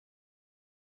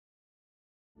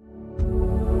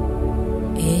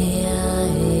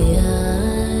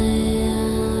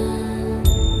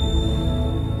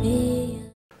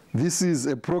This is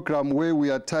a program where we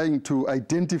are trying to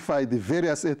identify the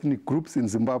various ethnic groups in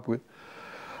Zimbabwe,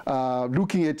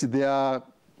 looking at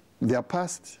their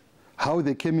past, how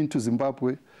they came into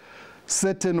Zimbabwe,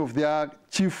 certain of their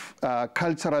chief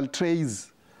cultural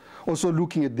traits, also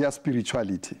looking at their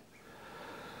spirituality.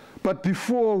 But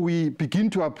before we begin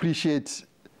to appreciate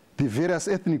the various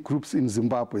ethnic groups in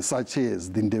Zimbabwe, such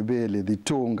as the Ndebele, the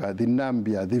Tonga, the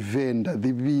Nambia, the Venda,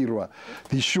 the Virwa,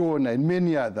 the Shona, and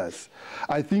many others,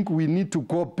 I think we need to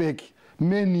go back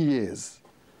many years.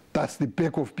 That's the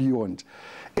back of beyond.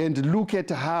 And look at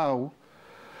how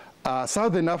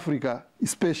Southern Africa,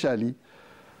 especially,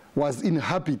 was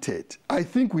inhabited. I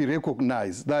think we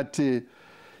recognize that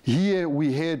here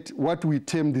we had what we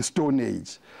term the Stone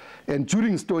Age. And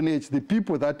during Stone Age, the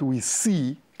people that we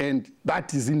see, and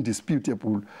that is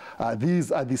indisputable,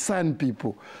 these are the San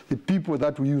people, the people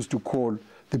that we used to call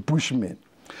the Bushmen.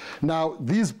 Now,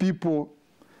 these people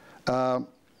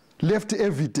left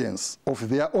evidence of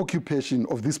their occupation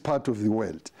of this part of the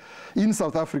world. In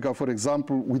South Africa, for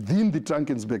example, within the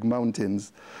Drakensberg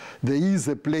Mountains, there is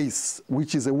a place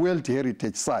which is a World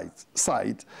Heritage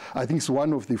site. I think it's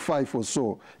one of the 5 or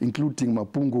so, including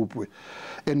Mapungubwe.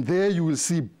 And there you will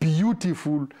see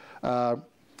beautiful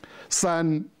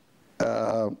San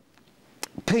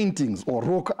paintings, or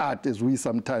rock art, as we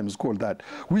sometimes call that,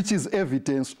 which is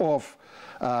evidence of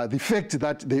the fact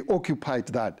that they occupied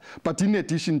that. But in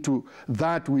addition to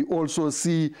that, we also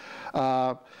see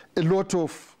a lot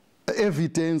of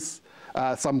evidence,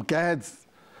 some guards,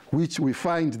 which we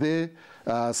find there,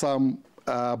 some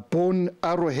bone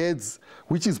arrowheads,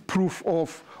 which is proof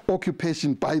of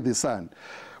occupation by the San.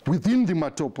 Within the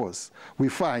Matopos, we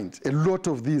find a lot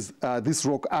of this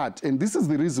rock art, and this is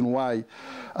the reason why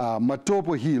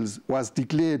Matopo Hills was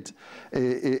declared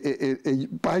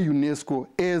by UNESCO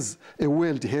as a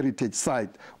World Heritage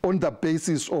Site on the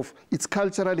basis of its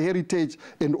cultural heritage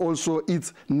and also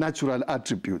its natural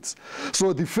attributes.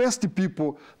 So the first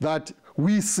people that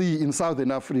we see in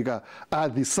Southern Africa are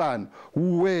the San,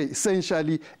 who were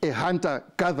essentially a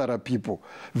hunter-gatherer people,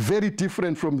 very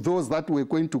different from those that were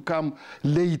going to come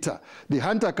later. The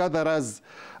hunter-gatherers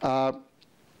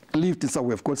lived in some,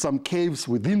 we've got some caves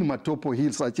within Matopo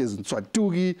Hills, such as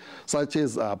Ntswatugi, such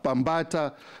as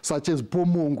Bambata, such as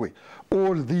Bomongwe.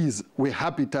 All these were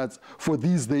habitats. For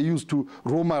these, they used to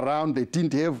roam around. They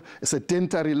didn't have a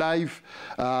sedentary life.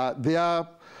 Their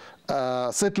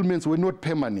settlements were not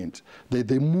permanent.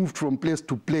 They moved from place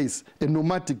to place, a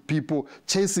nomadic people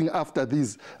chasing after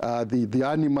these, the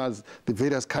animals, the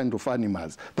various kind of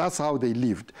animals. That's how they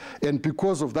lived. And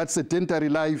because of that sedentary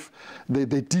life, they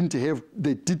didn't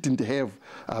have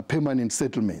permanent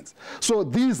settlements. So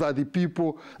these are the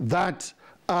people that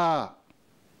are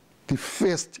the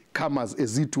first comers,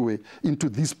 as it were, into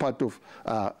this part of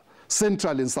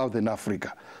Central and Southern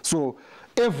Africa. So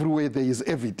everywhere there is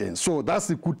evidence. So that's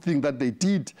the good thing that they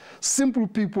did. Simple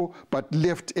people, but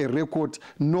left a record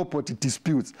nobody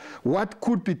disputes. What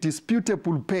could be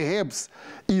disputable, perhaps,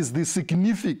 is the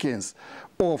significance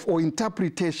of or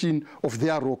interpretation of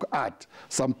their rock art.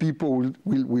 Some people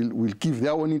will give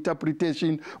their own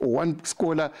interpretation, or one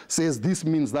scholar says this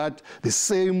means that the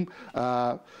same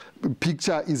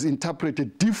picture is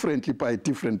interpreted differently by a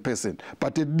different person.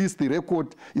 But at least the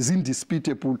record is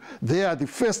indisputable. They are the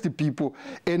first people,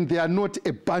 and they are not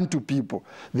a Bantu people.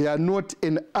 They are not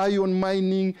an iron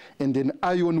mining and an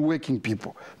iron working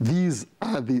people. These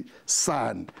are the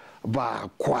San,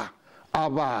 Bakwa,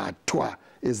 Abatwa,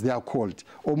 as they are called.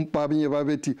 When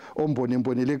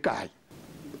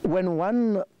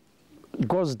one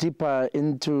goes deeper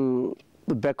into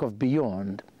the back of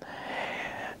beyond,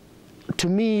 to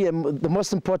me, the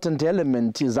most important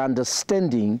element is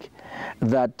understanding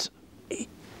that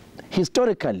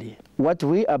historically, what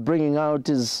we are bringing out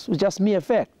is just mere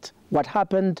fact. What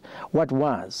happened, what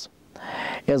was.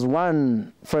 As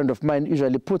one friend of mine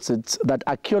usually puts it, that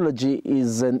archaeology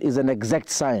is an exact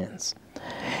science.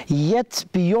 Yet,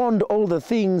 beyond all the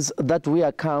things that we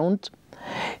account,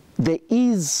 there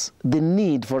is the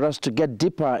need for us to get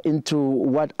deeper into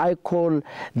what I call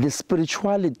the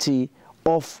spirituality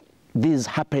of these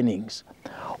happenings.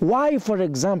 Why, for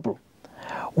example,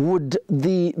 would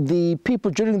the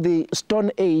people during the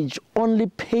Stone Age only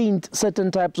paint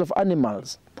certain types of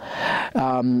animals?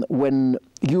 When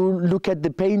you look at the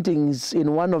paintings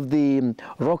in one of the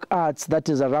rock arts that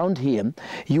is around here,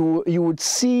 you would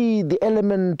see the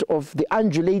element of the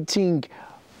undulating,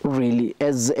 really,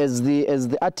 as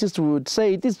the artist would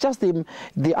say, it is just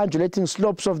the undulating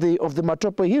slopes of the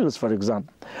Matopo Hills, for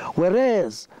example.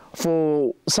 Whereas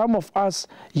for some of us,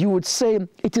 you would say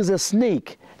it is a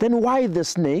snake. Then why the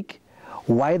snake?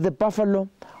 Why the buffalo?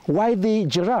 Why the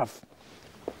giraffe?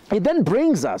 It then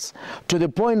brings us to the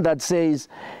point that says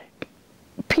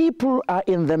people are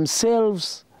in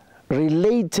themselves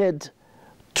related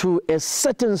to a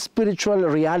certain spiritual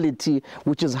reality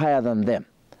which is higher than them.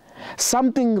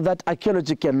 Something that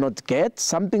archaeology cannot get,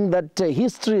 something that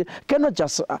history cannot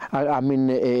just,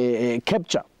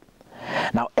 capture.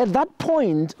 Now, at that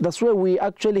point, that's where we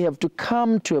actually have to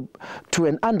come to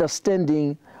an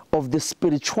understanding of the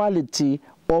spirituality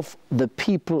of the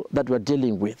people that we're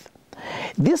dealing with.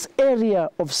 This area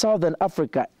of Southern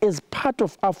Africa is part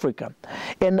of Africa,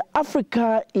 and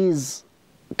Africa is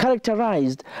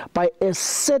characterized by a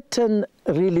certain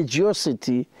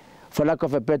religiosity, for lack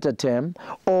of a better term,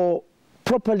 or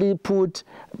properly put,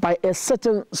 by a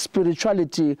certain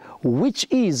spirituality which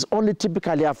is only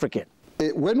typically African.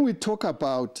 When we talk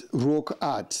about rock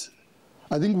art,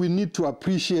 I think we need to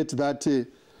appreciate that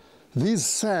these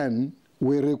San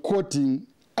were recording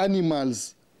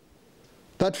animals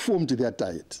that formed their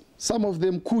diet. Some of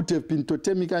them could have been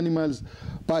totemic animals,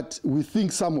 but we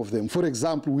think some of them. For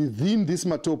example, within this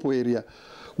Matopo area,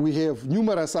 we have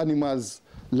numerous animals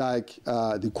like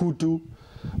the kudu,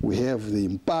 we have the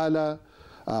impala,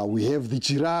 we have the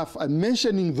giraffe. I'm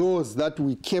mentioning those that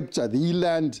we capture, the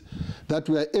eland, that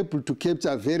we are able to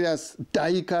capture, various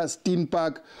daika,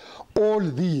 steenpak, all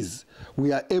these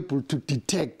we are able to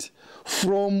detect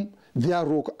from their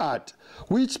rock art,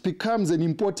 which becomes an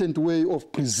important way of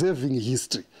preserving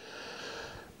history.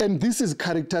 And this is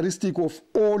characteristic of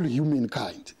all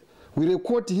humankind. We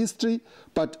record history,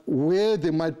 but where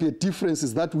there might be a difference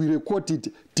is that we record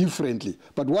it differently.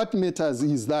 But what matters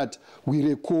is that we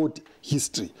record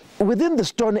history. Within the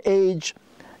Stone Age,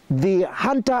 the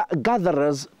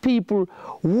hunter-gatherers people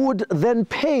would then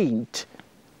paint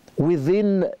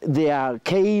within their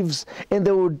caves, and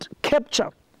they would capture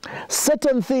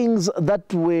certain things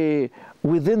that were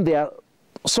within their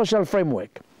social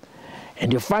framework.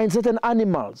 And you find certain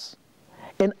animals,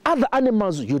 and other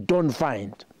animals you don't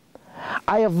find.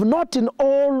 I have not in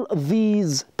all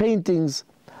these paintings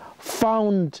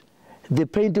found the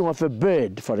painting of a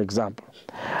bird, for example.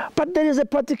 But there is a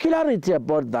particularity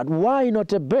about that. Why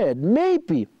not a bird?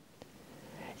 Maybe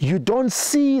you don't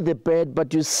see the bird,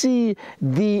 but you see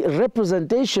the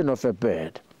representation of a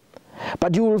bird.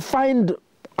 But you will find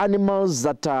animals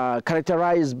that are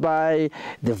characterized by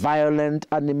the violent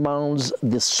animals,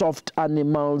 the soft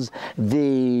animals,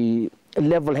 the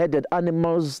level-headed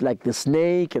animals like the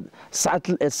snake, and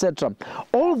subtle, etc.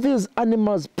 All these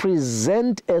animals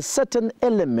present a certain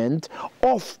element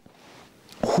of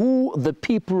who the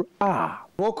people are.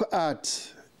 Rock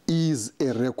art is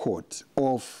a record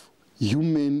of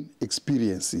human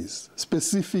experiences,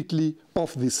 specifically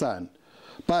of the sun.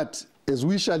 But as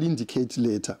we shall indicate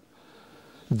later,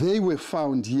 they were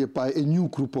found here by a new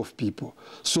group of people.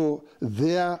 So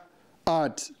their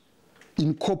art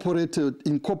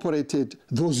incorporated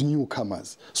those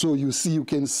newcomers. So you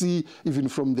can see even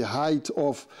from the height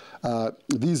of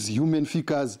these human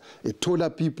figures, taller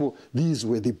people, these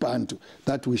were the Bantu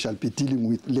that we shall be dealing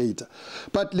with later.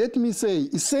 But let me say,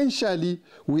 essentially,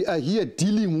 we are here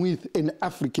dealing with an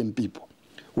African people.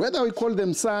 Whether we call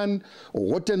them San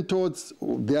or Hottentots,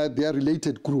 they are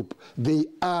related group, they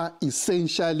are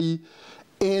essentially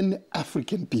an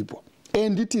African people.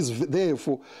 And it is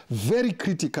therefore very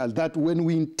critical that when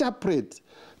we interpret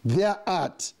their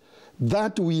art,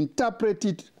 that we interpret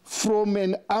it from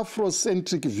an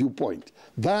Afrocentric viewpoint.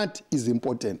 That is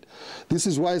important. This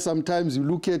is why sometimes you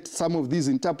look at some of these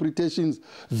interpretations,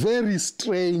 very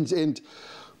strange, and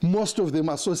most of them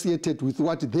associated with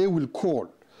what they will call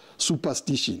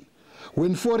superstition.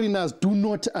 When foreigners do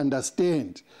not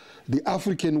understand the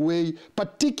African way,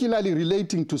 particularly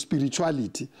relating to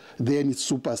spirituality, then it's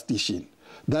superstition.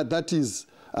 That is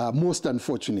most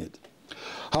unfortunate.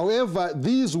 However,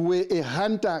 these were a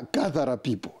hunter-gatherer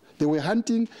people. They were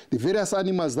hunting the various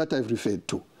animals that I've referred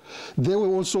to. They were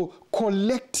also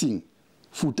collecting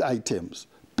food items,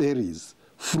 berries,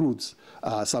 fruits,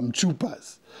 some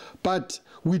tubers. But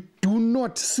we do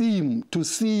not seem to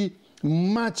see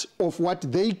much of what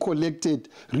they collected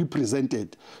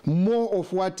represented, more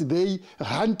of what they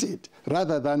hunted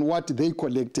rather than what they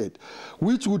collected,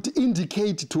 which would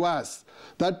indicate to us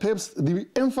that perhaps the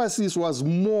emphasis was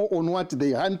more on what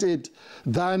they hunted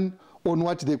than on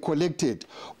what they collected.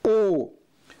 Or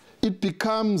it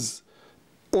becomes,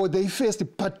 or they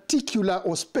faced particular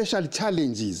or special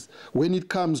challenges when it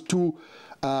comes to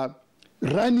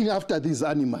running after these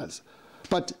animals.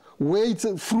 But where it's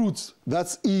fruits,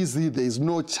 that's easy. There is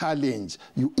no challenge.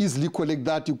 You easily collect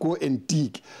that, you go and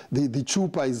dig. The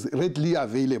chupa is readily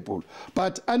available.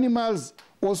 But animals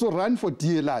also run for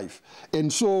dear life.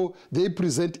 And so they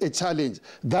present a challenge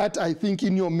that I think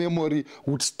in your memory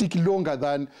would stick longer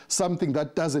than something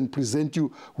that doesn't present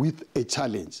you with a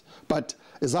challenge. But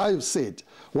as I've said,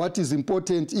 what is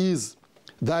important is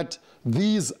that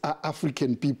these are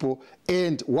African people,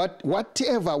 and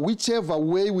whichever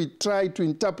way we try to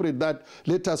interpret that,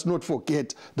 let us not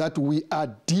forget that we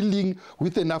are dealing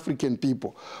with an African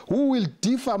people who will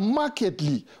differ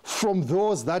markedly from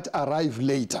those that arrive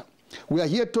later. We are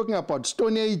here talking about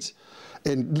Stone Age,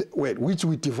 and which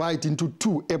we divide into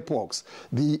two epochs,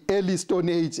 the early Stone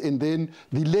Age and then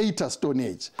the later Stone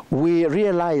Age. We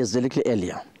realized a little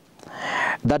earlier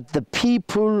that the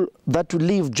people that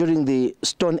lived during the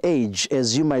Stone Age,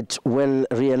 as you might well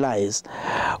realize,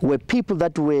 were people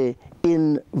that were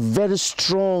in very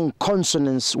strong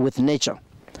consonance with nature.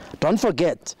 Don't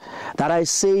forget that I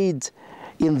said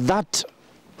in that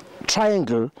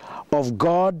triangle of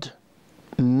God,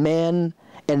 man,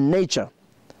 and nature,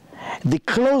 the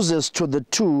closest to the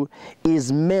two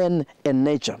is man and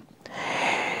nature.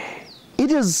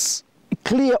 It is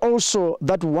clear also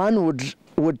that one would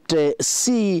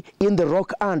see in the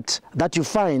rock ant that you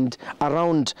find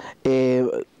around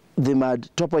the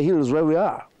Matopo hills where we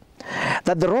are,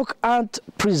 that the rock ant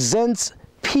presents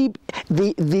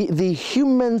the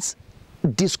human's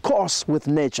discourse with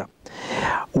nature.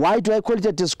 Why do I call it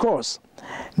a discourse?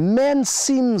 Man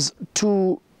seems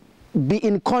to be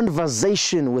in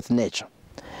conversation with nature.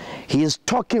 He is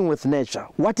talking with nature.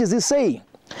 What is he saying?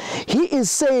 He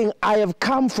is saying, I have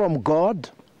come from God,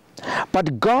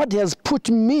 but God has put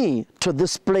me to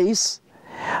this place,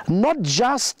 not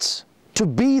just to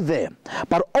be there,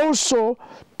 but also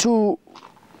to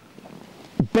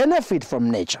benefit from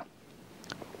nature.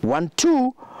 1,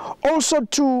 2, also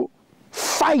to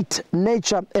fight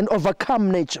nature and overcome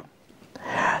nature.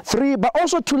 3, but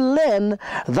also to learn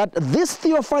that this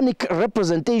theophanic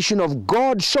representation of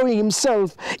God showing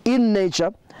himself in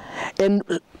nature and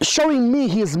showing me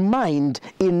his mind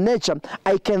in nature,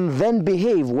 I can then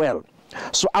behave well.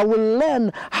 So I will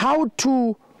learn how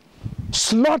to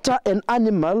slaughter an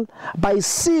animal by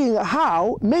seeing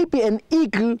how maybe an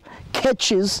eagle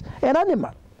catches an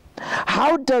animal.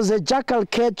 How does a jackal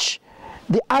catch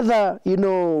the other,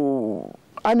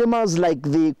 animals like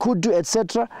the kudu,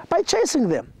 etc., by chasing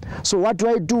them. So what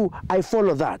do? I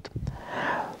follow that.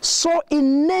 So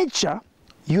in nature,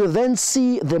 you then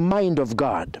see the mind of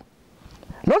God.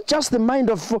 Not just the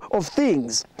mind of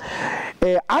things.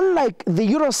 Unlike the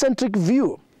Eurocentric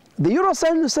view, the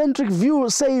Eurocentric view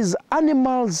says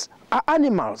animals are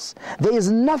animals. There is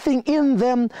nothing in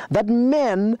them that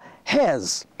man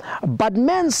has. But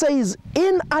man says,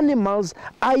 in animals,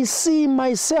 I see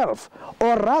myself.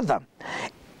 Or rather,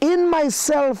 in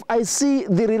myself, I see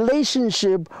the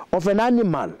relationship of an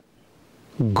animal,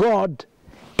 God,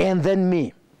 and then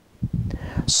me.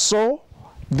 So,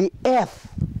 the earth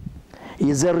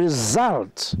is a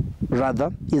result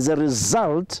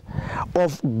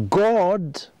of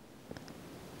God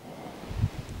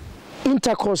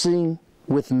intercoursing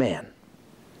with man.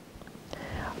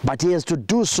 But he has to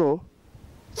do so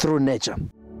through nature.